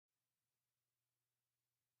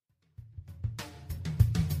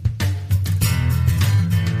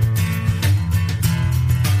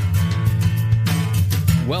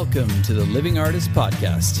Welcome to the Living Artist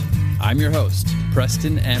Podcast. I'm your host,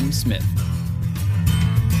 Preston M. Smith.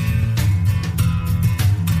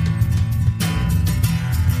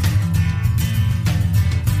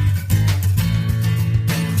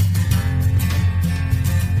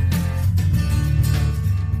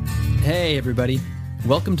 Hey, everybody.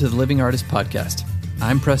 Welcome to the Living Artist Podcast.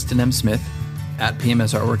 I'm Preston M. Smith, at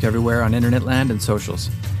PMS Artwork everywhere on internet land and socials.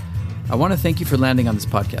 I want to thank you for landing on this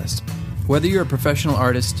podcast. Whether you're a professional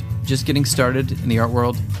artist, just getting started in the art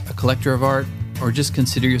world, a collector of art, or just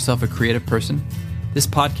consider yourself a creative person, this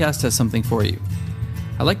podcast has something for you.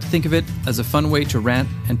 I like to think of it as a fun way to rant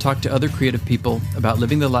and talk to other creative people about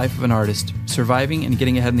living the life of an artist, surviving and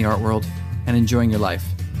getting ahead in the art world, and enjoying your life.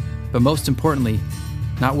 But most importantly,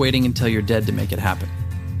 not waiting until you're dead to make it happen.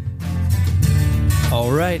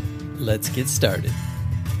 All right, let's get started.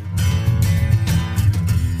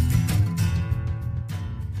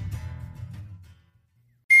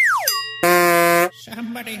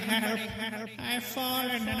 Somebody help, I've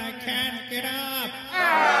fallen and I can't get up.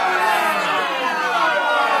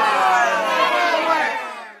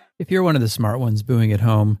 If you're one of the smart ones booing at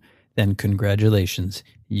home, then congratulations,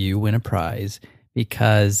 you win a prize,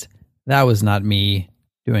 because that was not me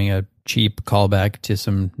doing a cheap callback to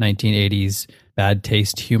some 1980s bad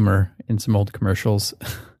taste humor in some old commercials.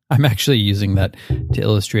 I'm actually using that to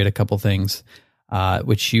illustrate a couple things,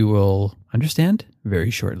 which you will understand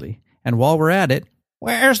very shortly. And while we're at it,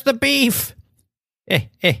 Where's the beef?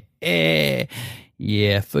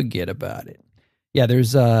 Yeah, forget about it. Yeah,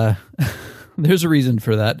 there's a reason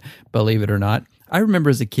for that, believe it or not. I remember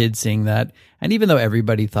as a kid seeing that, and even though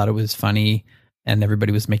everybody thought it was funny and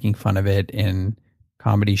everybody was making fun of it in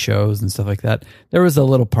comedy shows and stuff like that, there was a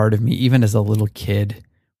little part of me, even as a little kid,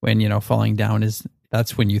 when, falling down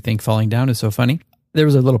that's when you think falling down is so funny. There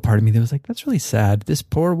was a little part of me that was like, that's really sad. This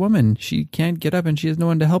poor woman, she can't get up and she has no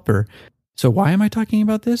one to help her. So why am I talking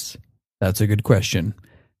about this? That's a good question.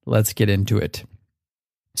 Let's get into it.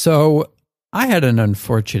 So I had an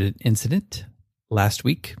unfortunate incident last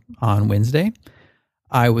week on Wednesday.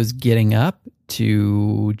 I was getting up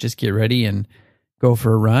to just get ready and go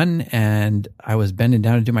for a run, and I was bending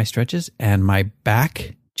down to do my stretches, and my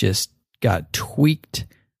back just got tweaked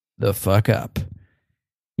the fuck up.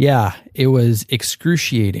 Yeah, it was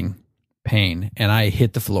excruciating pain, and I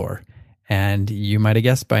hit the floor. And you might have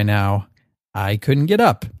guessed by now, I couldn't get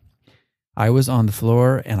up. I was on the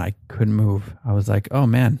floor and I couldn't move. I was like, oh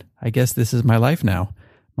man, I guess this is my life now.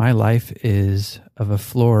 My life is of a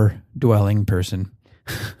floor-dwelling person.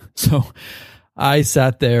 So I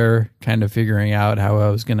sat there kind of figuring out how I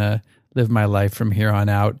was going to live my life from here on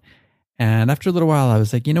out. And after a little while, I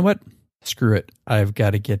was like, you know what? Screw it. I've got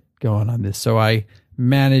to get going on this. So I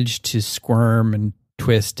managed to squirm and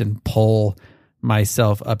twist and pull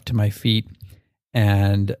myself up to my feet.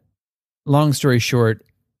 And long story short,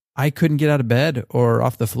 I couldn't get out of bed or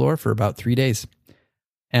off the floor for about 3 days.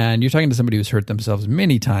 And you're talking to somebody who's hurt themselves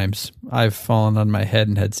many times. I've fallen on my head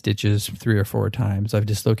and had stitches 3 or 4 times. I've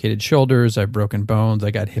dislocated shoulders. I've broken bones.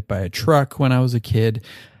 I got hit by a truck when I was a kid.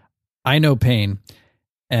 I know pain,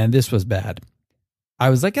 and this was bad. I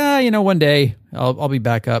was like, one day I'll be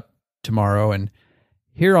back up tomorrow. And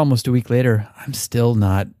here, almost a week later, I'm still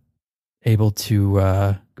not able to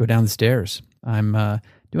go down the stairs. I'm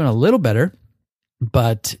doing a little better,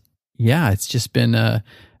 but yeah, it's just been a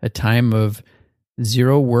time of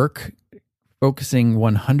zero work, focusing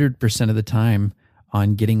 100% of the time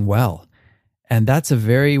on getting well. And that's a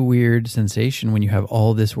very weird sensation when you have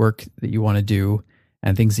all this work that you want to do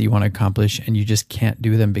and things that you want to accomplish, and you just can't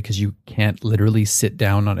do them because you can't literally sit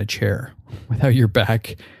down on a chair without your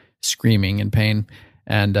back screaming in pain.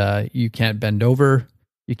 And you can't bend over,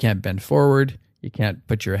 you can't bend forward, you can't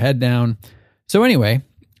put your head down. So anyway,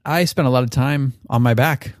 I spent a lot of time on my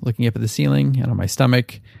back, looking up at the ceiling and on my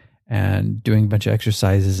stomach and doing a bunch of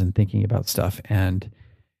exercises and thinking about stuff. And,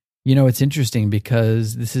 it's interesting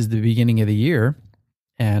because this is the beginning of the year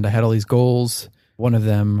and I had all these goals. One of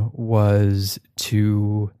them was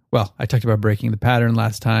I talked about breaking the pattern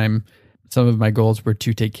last time. Some of my goals were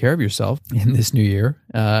to take care of yourself in this new year,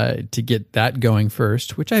 to get that going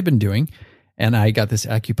first, which I've been doing. And I got this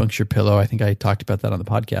acupuncture pillow. I think I talked about that on the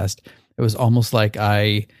podcast. It was almost like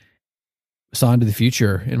I saw into the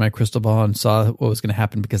future in my crystal ball and saw what was going to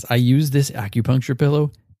happen, because I use this acupuncture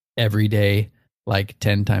pillow every day, like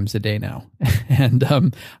 10 times a day now. And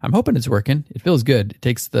I'm hoping it's working. It feels good. It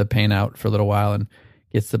takes the pain out for a little while and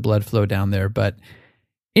gets the blood flow down there. But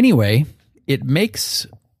anyway, it makes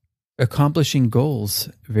accomplishing goals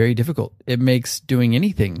very difficult. It makes doing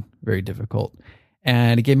anything very difficult.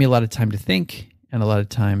 And it gave me a lot of time to think and a lot of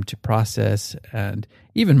time to process, and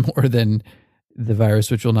even more than the virus,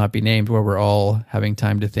 which will not be named, where we're all having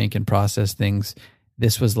time to think and process things.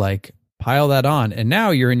 This was like, pile that on. And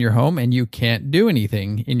now you're in your home and you can't do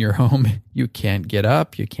anything in your home. You can't get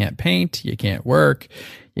up. You can't paint. You can't work.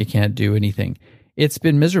 You can't do anything. It's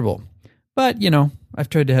been miserable. But, I've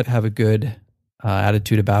tried to have a good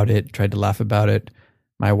attitude about it, tried to laugh about it.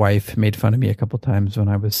 My wife made fun of me a couple times when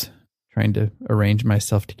I was trying to arrange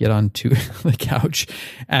myself to get onto the couch.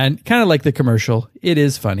 And kind of like the commercial, it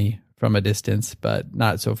is funny from a distance, but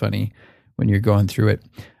not so funny when you're going through it.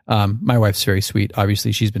 My wife's very sweet.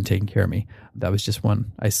 Obviously, she's been taking care of me. That was just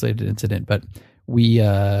one isolated incident. But we've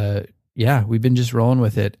been just rolling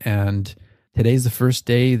with it. And today's the first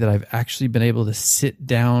day that I've actually been able to sit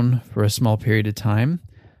down for a small period of time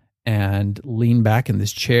and lean back in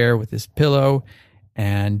this chair with this pillow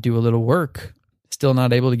and do a little work. Still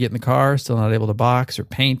not able to get in the car, still not able to box or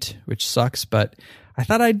paint, which sucks. But I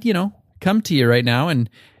thought I'd, come to you right now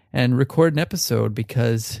and record an episode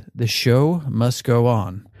because the show must go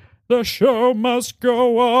on. The show must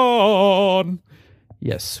go on.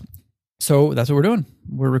 Yes. So that's what we're doing.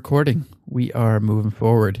 We're recording. We are moving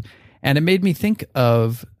forward. And it made me think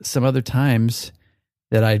of some other times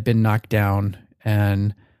that I'd been knocked down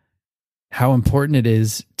and how important it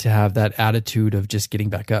is to have that attitude of just getting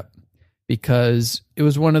back up. Because it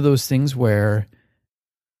was one of those things where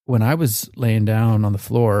when I was laying down on the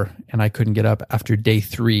floor and I couldn't get up after day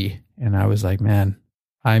 3, and I was like, man,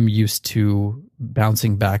 I'm used to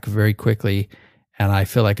bouncing back very quickly, and I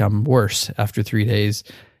feel like I'm worse after 3 days.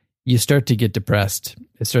 You start to get depressed.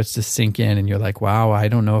 It starts to sink in, and you're like, wow, I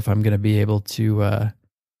don't know if I'm going to be able to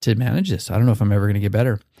manage this. I don't know if I'm ever going to get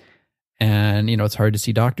better. And, it's hard to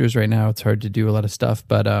see doctors right now. It's hard to do a lot of stuff.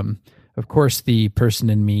 But, of course, the person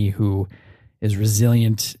in me who is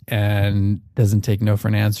resilient and doesn't take no for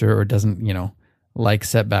an answer or doesn't, like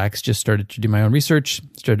setbacks, just started to do my own research,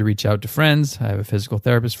 started to reach out to friends. I have a physical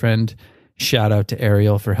therapist friend. Shout out to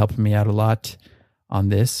Ariel for helping me out a lot on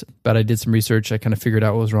this. But I did some research. I kind of figured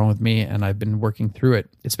out what was wrong with me, and I've been working through it.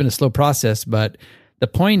 It's been a slow process, but the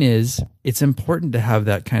point is, it's important to have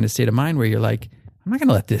that kind of state of mind where you're like, I'm not going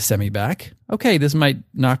to let this set me back. Okay, this might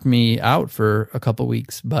knock me out for a couple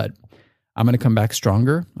weeks, but I'm going to come back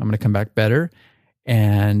stronger. I'm going to come back better,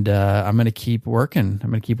 and I'm going to keep working. I'm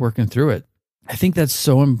going to keep working through it. I think that's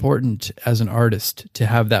so important as an artist to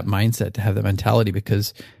have that mindset, to have that mentality,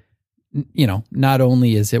 because, not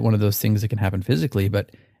only is it one of those things that can happen physically,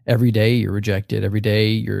 but every day you're rejected. Every day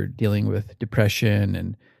you're dealing with depression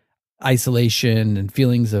and isolation and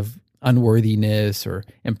feelings of unworthiness or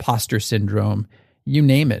imposter syndrome, you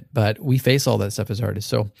name it. But we face all that stuff as artists.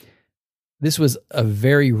 So this was a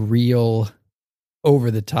very real,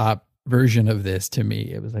 over-the-top version of this to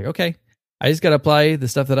me. It was like, okay, I just got to apply the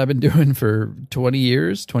stuff that I've been doing for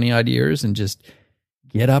 20 odd years and just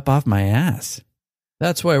get up off my ass.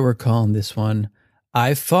 That's why we're calling this one,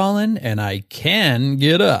 I've Fallen and I Can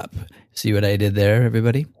Get Up. See what I did there,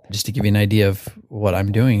 everybody? Just to give you an idea of what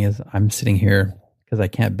I'm doing is I'm sitting here because I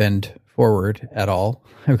can't bend forward at all.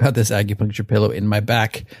 I've got this acupuncture pillow in my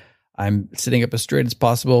back. I'm sitting up as straight as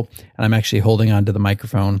possible, and I'm actually holding onto the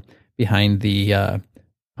microphone behind the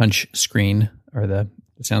punch screen or the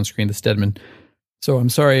sound screen, the Stedman. So I'm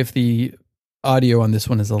sorry if the audio on this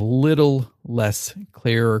one is a little less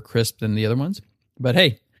clear or crisp than the other ones, but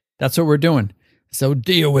hey, that's what we're doing. So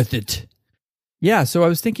deal with it. Yeah, so I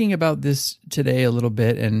was thinking about this today a little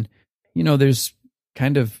bit, and there's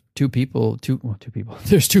kind of two people.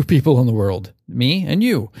 There's two people in the world, me and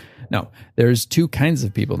you. No, there's two kinds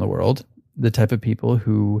of people in the world. The type of people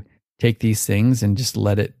who take these things and just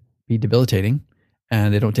let it be debilitating,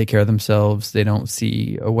 and they don't take care of themselves. They don't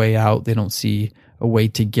see a way out. They don't see a way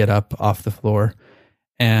to get up off the floor.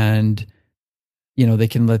 And, they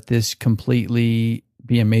can let this completely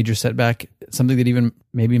be a major setback, something that even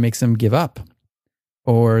maybe makes them give up.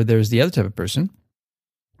 Or there's the other type of person,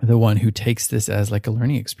 the one who takes this as like a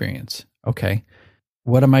learning experience. Okay,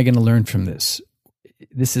 what am I going to learn from this?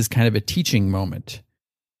 This is kind of a teaching moment.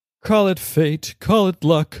 Call it fate, call it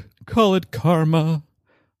luck, call it karma.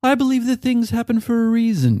 I believe that things happen for a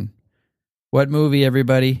reason. What movie,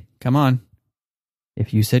 everybody? Come on.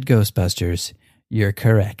 If you said Ghostbusters, you're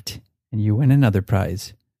correct. And you win another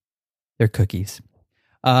prize. They're cookies.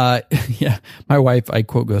 Yeah, my wife, I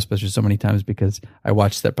quote Ghostbusters so many times because I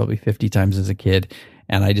watched that probably 50 times as a kid,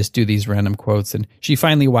 and I just do these random quotes, and she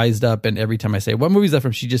finally wised up, and every time I say, what movie is that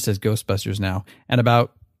from? She just says Ghostbusters now, and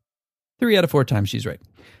about 3 out of 4 times she's right.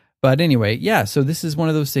 But anyway, yeah, so this is one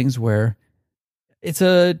of those things where it's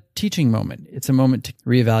a teaching moment. It's a moment to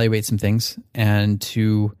reevaluate some things and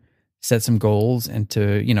to set some goals and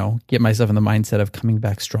to, get myself in the mindset of coming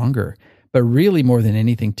back stronger. but really more than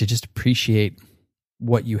anything, to just appreciate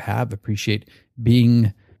what you have, appreciate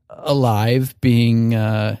being alive, being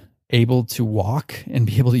able to walk and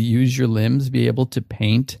be able to use your limbs, be able to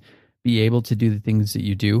paint, be able to do the things that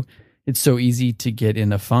you do. It's so easy to get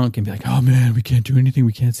in a funk and be like, oh man, we can't do anything.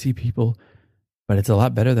 We can't see people. But it's a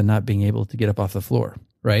lot better than not being able to get up off the floor,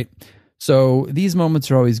 right? So these moments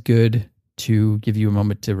are always good to give you a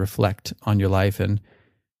moment to reflect on your life and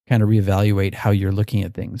kind of reevaluate how you're looking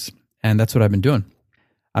at things. And that's what I've been doing.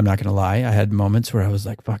 I'm not going to lie. I had moments where I was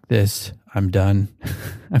like, fuck this. I'm done.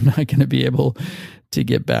 I'm not going to be able to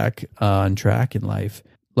get back on track in life.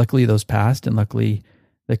 Luckily, those passed, and luckily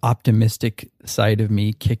the optimistic side of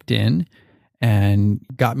me kicked in and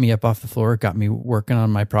got me up off the floor, got me working on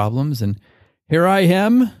my problems. And here I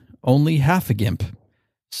am, only half a gimp.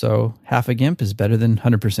 So half a gimp is better than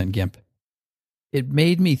 100% gimp. It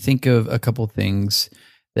made me think of a couple things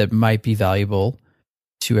that might be valuable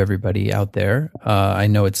to everybody out there. I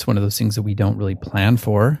know it's one of those things that we don't really plan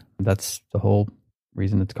for. That's the whole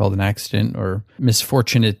reason it's called an accident or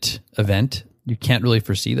misfortunate event. You can't really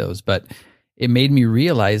foresee those, but it made me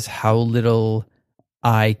realize how little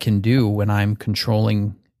I can do when I'm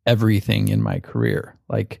controlling everything in my career.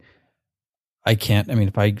 Like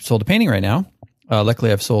if I sold a painting right now,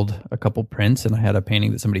 luckily I've sold a couple prints and I had a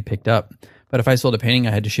painting that somebody picked up. But if I sold a painting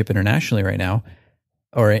I had to ship internationally right now,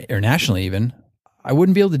 or nationally even, I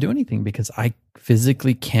wouldn't be able to do anything because I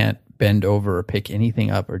physically can't bend over or pick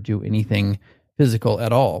anything up or do anything physical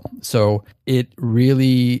at all. So it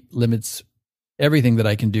really limits everything that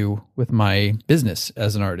I can do with my business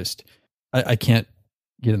as an artist. I can't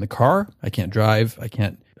get in the car. I can't drive. I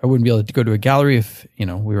wouldn't be able to go to a gallery if,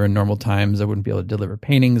 we were in normal times. I wouldn't be able to deliver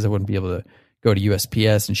paintings. I wouldn't be able to go to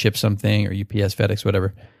USPS and ship something, or UPS, FedEx,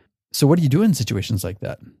 whatever. So what do you do in situations like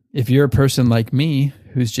that? If you're a person like me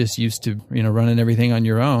who's just used to, running everything on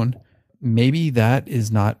your own, maybe that is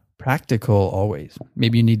not practical always.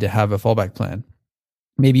 Maybe you need to have a fallback plan.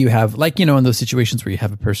 Maybe you have, in those situations where you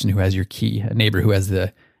have a person who has your key, a neighbor who has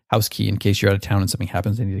the house key in case you're out of town and something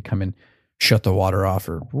happens, they need to come and shut the water off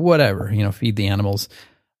or whatever, feed the animals.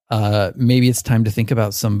 Maybe it's time to think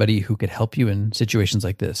about somebody who could help you in situations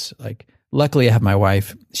like this. Luckily I have my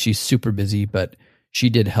wife. She's super busy, but she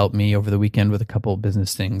did help me over the weekend with a couple of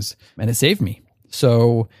business things, and it saved me.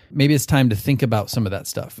 So maybe it's time to think about some of that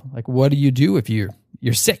stuff. Like, what do you do if you're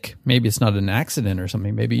sick? Maybe it's not an accident or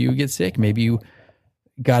something. Maybe you get sick. Maybe you,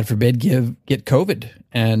 God forbid, get COVID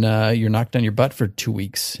and you're knocked on your butt for 2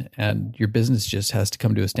 weeks and your business just has to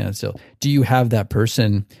come to a standstill. Do you have that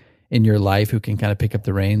person in your life who can kind of pick up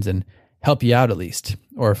the reins and help you out at least,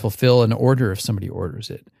 or fulfill an order if somebody orders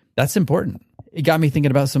it? That's important. It got me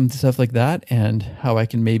thinking about some stuff like that and how I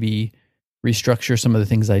can maybe restructure some of the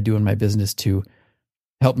things I do in my business to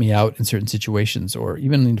help me out in certain situations. Or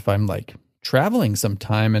even if I'm traveling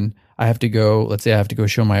sometime and I have to go, let's say I have to go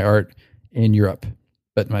show my art in Europe,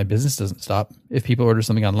 but my business doesn't stop. If people order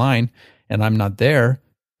something online and I'm not there,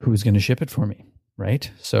 who's going to ship it for me? Right?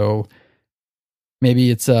 So maybe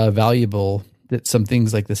it's valuable that some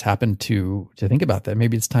things like this happen to think about that.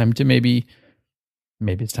 Maybe it's time to maybe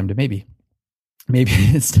it's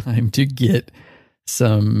time to get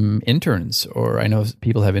some interns, or I know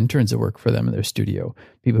people have interns that work for them in their studio,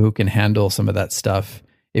 people who can handle some of that stuff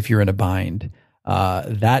if you're in a bind.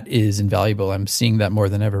 That is invaluable. I'm seeing that more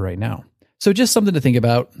than ever right now. So just something to think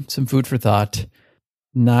about, some food for thought,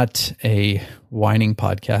 not a whining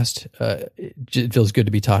podcast. It feels good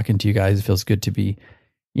to be talking to you guys. It feels good to be,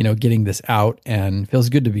 getting this out, and feels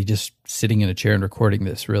good to be just sitting in a chair and recording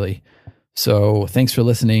this, really. So thanks for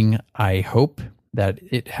listening. I hope that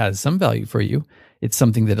it has some value for you. It's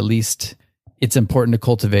something that at least it's important to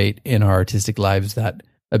cultivate in our artistic lives, that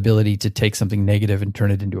ability to take something negative and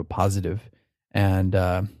turn it into a positive, and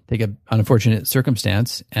take an unfortunate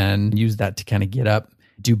circumstance and use that to kind of get up,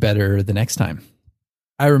 do better the next time.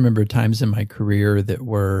 I remember times in my career that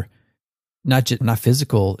were not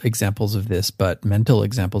physical examples of this, but mental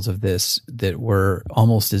examples of this that were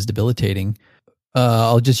almost as debilitating.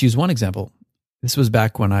 I'll just use one example. This was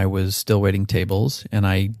back when I was still waiting tables and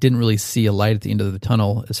I didn't really see a light at the end of the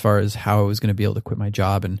tunnel as far as how I was going to be able to quit my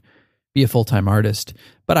job and be a full-time artist.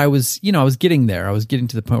 But I was getting there. I was getting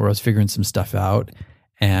to the point where I was figuring some stuff out,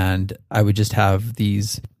 and I would just have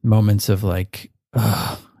these moments of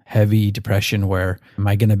heavy depression where am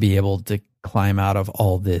I going to be able to climb out of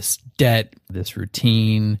all this debt, this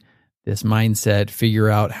routine, this mindset, figure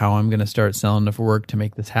out how I'm going to start selling enough work to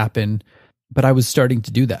make this happen. But I was starting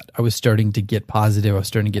to do that. I was starting to get positive. I was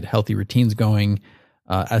starting to get healthy routines going,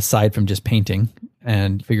 aside from just painting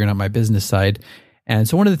and figuring out my business side. And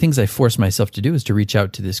so one of the things I forced myself to do is to reach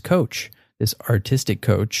out to this coach, this artistic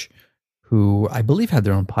coach who I believe had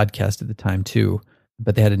their own podcast at the time too,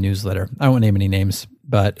 but they had a newsletter. I won't name any names,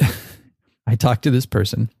 but I talked to this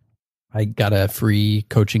person. I got a free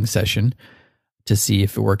coaching session to see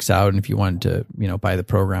if it works out and if you wanted to, buy the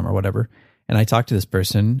program or whatever. And I talked to this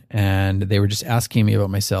person and they were just asking me about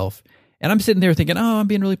myself. And I'm sitting there thinking, oh, I'm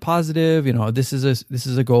being really positive. This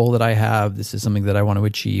is a goal that I have. This is something that I want to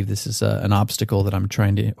achieve. This is an obstacle that I'm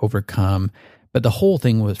trying to overcome. But the whole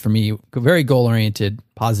thing was, for me, very goal-oriented,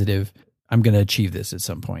 positive. I'm going to achieve this at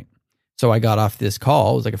some point. So I got off this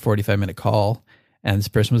call. It was like a 45-minute call. And this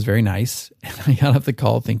person was very nice. And I got off the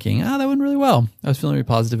call thinking, that went really well. I was feeling really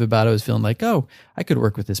positive about it. I was feeling like, I could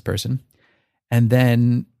work with this person. And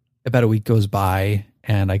then about a week goes by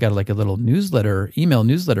and I got like a little email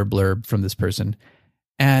newsletter blurb from this person.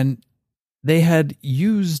 And they had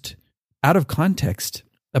used out of context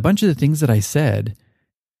a bunch of the things that I said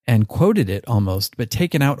and quoted it almost, but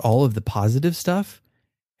taken out all of the positive stuff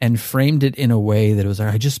and framed it in a way that it was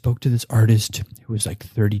like, I just spoke to this artist who was like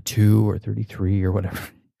 32 or 33 or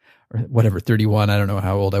whatever, 31. I don't know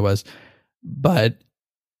how old I was,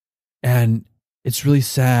 and it's really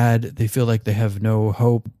sad. They feel like they have no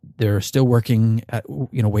hope. They're still working at,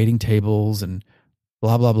 waiting tables and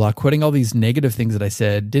blah, blah, blah, quoting all these negative things that I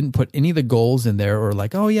said, didn't put any of the goals in there or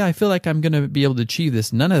like, oh yeah, I feel like I'm going to be able to achieve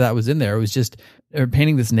this. None of that was in there. It was just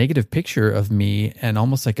painting this negative picture of me and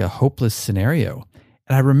almost like a hopeless scenario.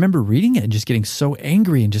 And I remember reading it and just getting so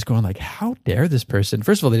angry and just going like, how dare this person?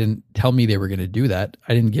 First of all, they didn't tell me they were going to do that.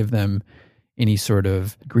 I didn't give them any sort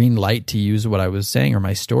of green light to use what I was saying or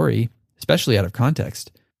my story, especially out of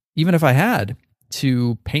context. Even if I had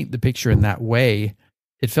to paint the picture in that way,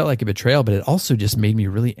 it felt like a betrayal, but it also just made me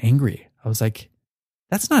really angry. I was like,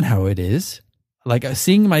 that's not how it is. Like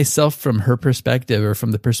seeing myself from her perspective or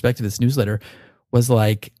from the perspective of this newsletter was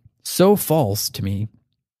like so false to me.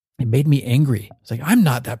 It made me angry. It's like, I'm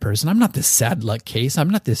not that person. I'm not this sad luck case.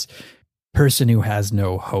 I'm not this person who has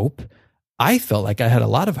no hope. I felt like I had a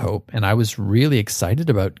lot of hope and I was really excited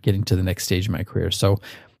about getting to the next stage of my career. So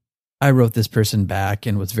I wrote this person back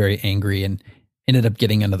and was very angry and ended up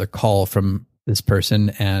getting another call from this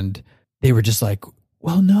person. And they were just like,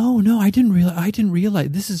 well, no, I didn't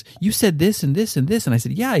realize you said this and this and this. And I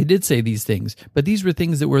said, yeah, I did say these things, but these were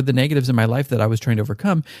things that were the negatives in my life that I was trying to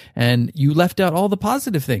overcome. And you left out all the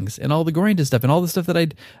positive things and all the oriented stuff and all the stuff that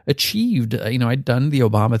I'd achieved. I'd done the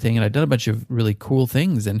Obama thing and I'd done a bunch of really cool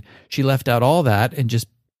things. And she left out all that and just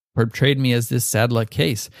portrayed me as this sad luck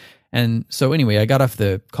case. And so anyway, I got off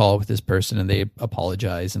the call with this person and they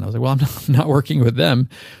apologized. And I was like, well, I'm not working with them.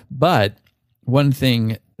 But one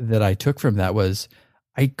thing that I took from that was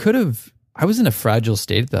I was in a fragile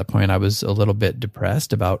state at that point. I was a little bit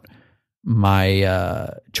depressed about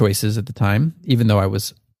my choices at the time, even though I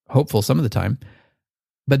was hopeful some of the time.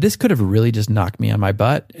 But this could have really just knocked me on my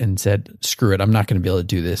butt and said, screw it, I'm not going to be able to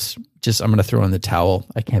do this. I'm going to throw in the towel.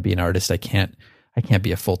 I can't be an artist. I can't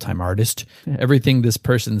be a full-time artist. Everything this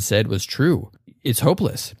person said was true. It's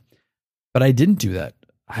hopeless. But I didn't do that.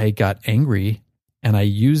 I got angry and I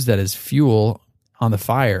used that as fuel on the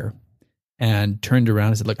fire and turned around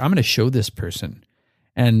and said, look, I'm going to show this person.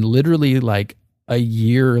 And literally like a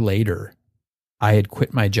year later, I had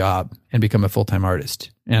quit my job and become a full-time artist.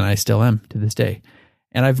 And I still am to this day.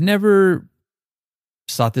 And I've never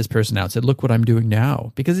sought this person out, said, look what I'm doing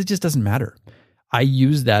now, because it just doesn't matter. I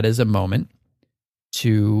used that as a moment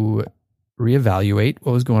to reevaluate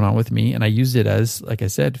what was going on with me. And I used it as, like I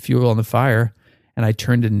said, fuel on the fire. And I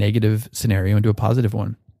turned a negative scenario into a positive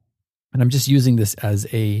one. And I'm just using this as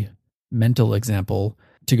a mental example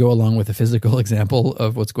to go along with a physical example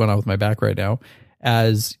of what's going on with my back right now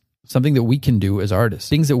as something that we can do as artists,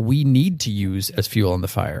 things that we need to use as fuel on the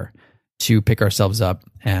fire to pick ourselves up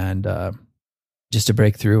and just to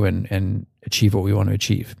break through and achieve what we want to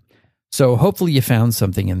achieve. So hopefully you found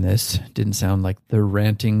something in this. Didn't sound like the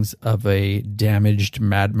rantings of a damaged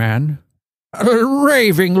madman, a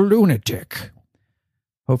raving lunatic.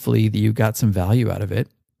 Hopefully you got some value out of it.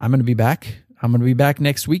 I'm going to be back. I'm going to be back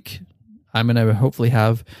next week. I'm going to hopefully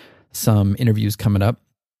have some interviews coming up.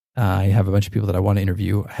 I have a bunch of people that I want to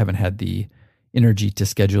interview. I haven't had the energy to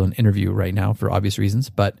schedule an interview right now for obvious reasons,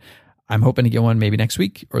 but I'm hoping to get one maybe next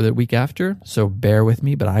week or the week after. So bear with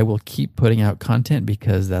me, but I will keep putting out content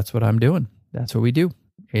because that's what I'm doing. That's what we do.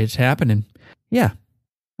 It's happening. Yeah.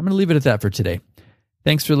 I'm going to leave it at that for today.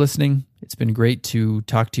 Thanks for listening. It's been great to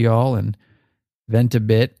talk to y'all and vent a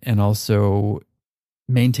bit and also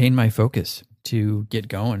maintain my focus to get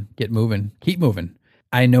going, get moving, keep moving.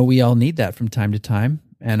 I know we all need that from time to time.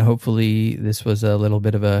 And hopefully this was a little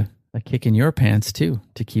bit of a kick in your pants too,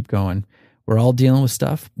 to keep going. We're all dealing with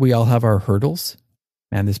stuff. We all have our hurdles.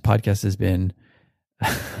 Man, this podcast has been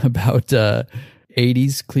about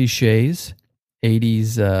 80s cliches,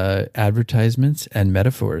 80s advertisements, and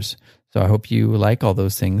metaphors. So I hope you like all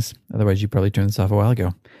those things. Otherwise, you probably turned this off a while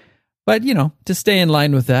ago. But, to stay in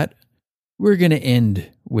line with that, we're going to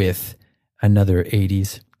end with another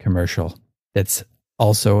 80s commercial that's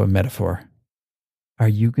also a metaphor. Are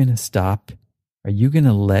you going to stop? Are you going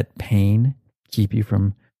to let pain keep you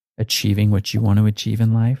from achieving what you want to achieve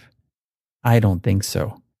in life? I don't think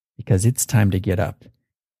so, because it's time to get up.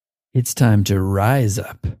 It's time to rise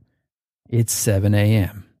up. It's 7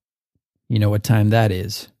 a.m. You know what time that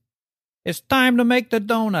is? It's time to make the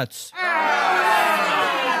donuts.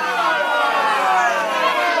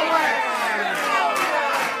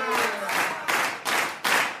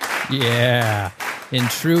 Yeah, in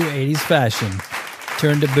true 80s fashion,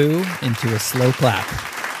 turn to boo into a slow clap.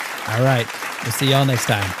 All right, we'll see y'all next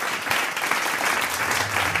time.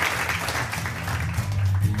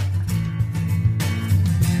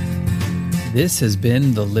 This has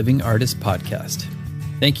been the Living Artist Podcast.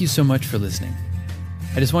 Thank you so much for listening.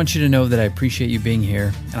 I just want you to know that I appreciate you being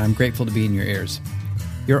here, and I'm grateful to be in your ears.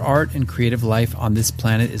 Your art and creative life on this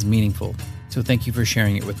planet is meaningful, so thank you for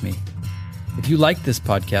sharing it with me. If you like this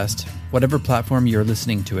podcast, whatever platform you're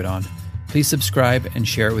listening to it on, please subscribe and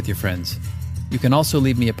share it with your friends. You can also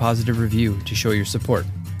leave me a positive review to show your support.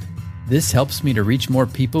 This helps me to reach more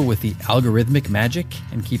people with the algorithmic magic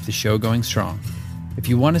and keep the show going strong. If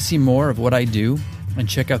you want to see more of what I do and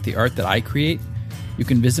check out the art that I create, you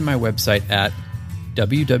can visit my website at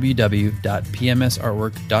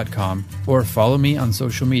www.pmsartwork.com or follow me on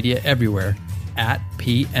social media everywhere at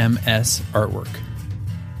PMS Artwork.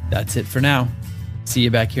 That's it for now. See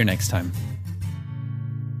you back here next time.